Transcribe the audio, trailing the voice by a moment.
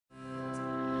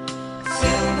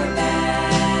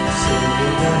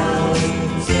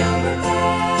silver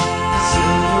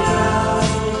bells.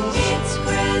 It's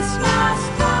Christmas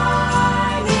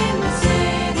time in the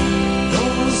city.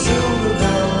 Those silver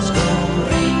bells go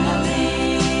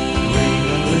ring-a-ling,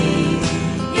 ring-a-ling.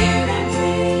 Hear them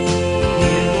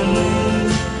ring,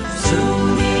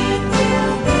 soon it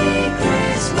will be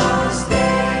Christmas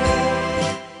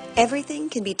Day. Everything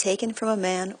can be taken from a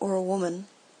man or a woman,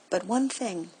 but one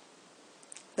thing,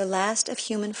 the last of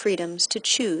human freedoms to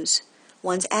choose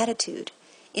one's attitude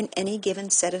in any given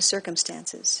set of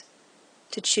circumstances,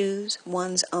 to choose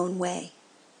one's own way.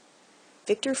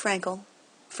 Viktor Frankl,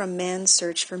 from Man's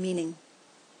Search for Meaning.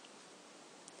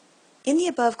 In the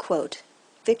above quote,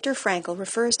 Viktor Frankl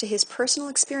refers to his personal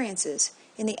experiences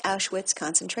in the Auschwitz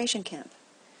concentration camp.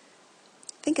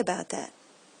 Think about that.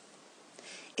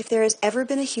 If there has ever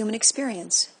been a human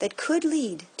experience that could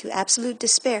lead to absolute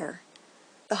despair,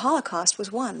 the Holocaust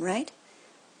was one, right?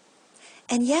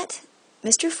 And yet,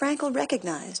 Mr. Frankl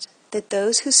recognized that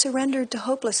those who surrendered to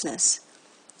hopelessness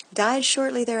died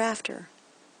shortly thereafter,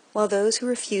 while those who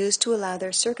refused to allow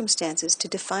their circumstances to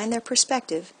define their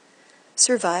perspective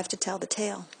survived to tell the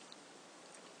tale.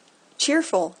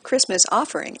 Cheerful Christmas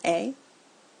offering, eh?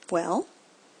 Well,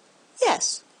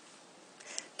 yes.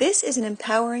 This is an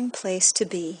empowering place to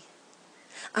be.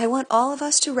 I want all of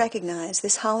us to recognize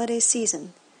this holiday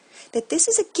season that this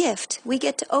is a gift we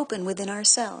get to open within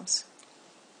ourselves.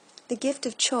 The gift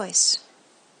of choice.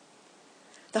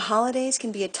 The holidays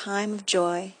can be a time of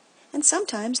joy, and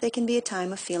sometimes they can be a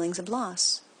time of feelings of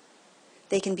loss.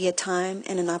 They can be a time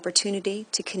and an opportunity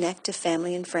to connect to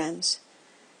family and friends,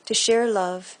 to share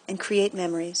love and create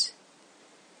memories.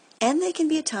 And they can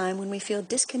be a time when we feel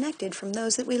disconnected from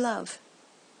those that we love.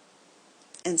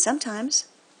 And sometimes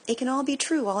it can all be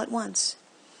true all at once,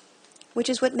 which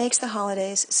is what makes the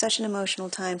holidays such an emotional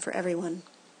time for everyone.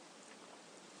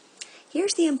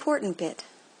 Here's the important bit.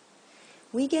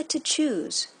 We get to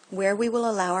choose where we will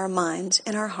allow our minds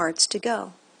and our hearts to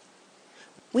go.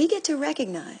 We get to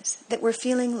recognize that we're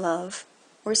feeling love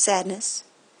or sadness,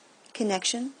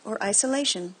 connection or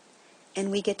isolation, and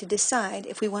we get to decide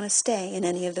if we want to stay in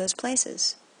any of those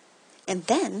places. And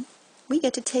then we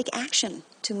get to take action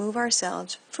to move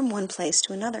ourselves from one place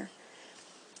to another.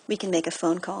 We can make a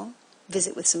phone call,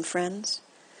 visit with some friends,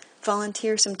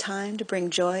 volunteer some time to bring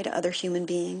joy to other human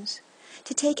beings,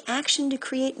 to take action to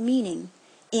create meaning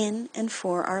in and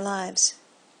for our lives.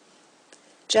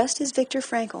 Just as Viktor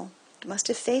Frankl must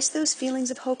have faced those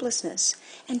feelings of hopelessness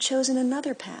and chosen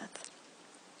another path,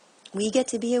 we get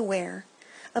to be aware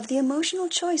of the emotional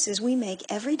choices we make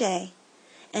every day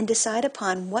and decide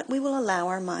upon what we will allow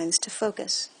our minds to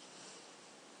focus.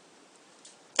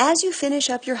 As you finish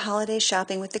up your holiday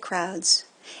shopping with the crowds,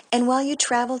 and while you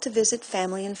travel to visit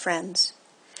family and friends,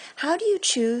 how do you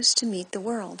choose to meet the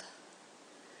world?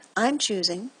 I'm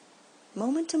choosing,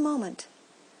 moment to moment,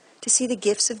 to see the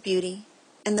gifts of beauty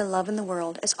and the love in the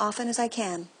world as often as I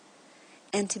can,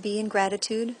 and to be in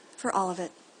gratitude for all of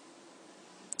it.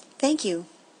 Thank you,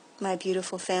 my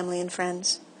beautiful family and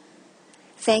friends.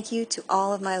 Thank you to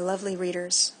all of my lovely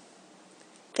readers.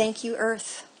 Thank you,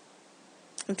 Earth.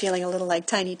 I'm feeling a little like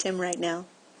Tiny Tim right now.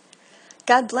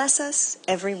 God bless us,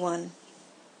 everyone.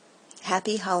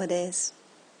 Happy holidays.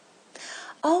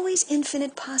 Always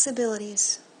infinite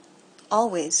possibilities.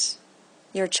 Always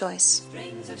your choice.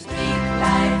 Strings of street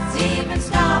lights, even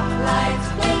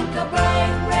stoplights, blink a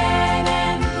bright red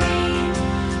and green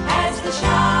as the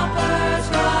shopper